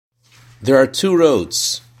There are two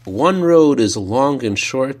roads. One road is long and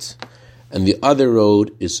short, and the other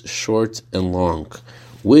road is short and long.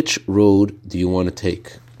 Which road do you want to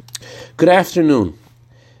take? Good afternoon.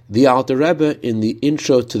 The Alter Rebbe, in the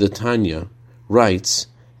intro to the Tanya, writes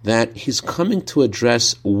that he's coming to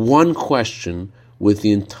address one question with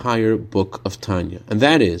the entire book of Tanya, and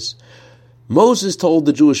that is, Moses told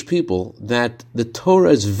the Jewish people that the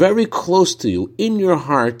Torah is very close to you, in your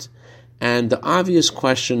heart, and the obvious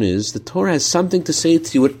question is, the Torah has something to say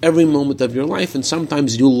to you at every moment of your life, and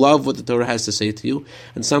sometimes you love what the Torah has to say to you,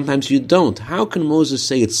 and sometimes you don't. How can Moses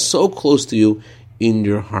say it's so close to you in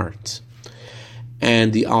your heart?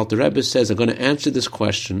 And the Alter Rebbe says, I'm going to answer this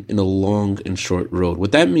question in a long and short road.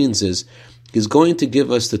 What that means is, he's going to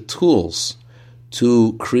give us the tools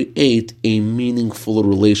to create a meaningful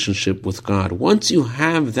relationship with God. Once you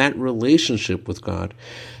have that relationship with God,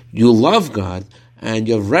 you love God, and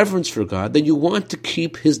you have reverence for God, then you want to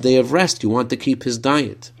keep His day of rest. You want to keep His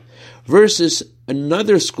diet. Versus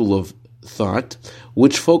another school of thought,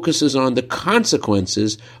 which focuses on the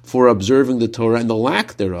consequences for observing the Torah and the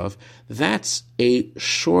lack thereof. That's a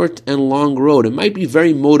short and long road. It might be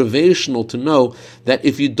very motivational to know that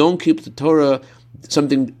if you don't keep the Torah,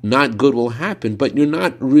 something not good will happen, but you're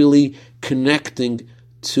not really connecting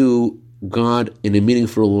to God in a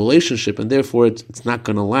meaningful relationship, and therefore it's not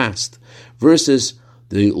going to last. Versus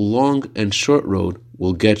the long and short road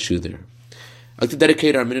will get you there. I'd like to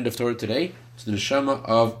dedicate our minute of Torah today to the neshama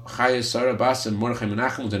of Chaya Sarah Bas and Mordechai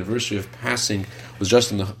Menachem, whose anniversary of passing was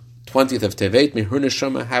just on the 20th of Tevet. May her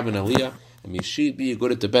neshama have an aliyah, and may she be a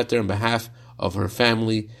good at the better on behalf of her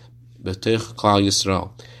family, B'tech Klal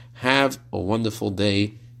Yisrael. Have a wonderful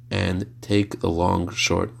day and take the long,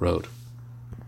 short road.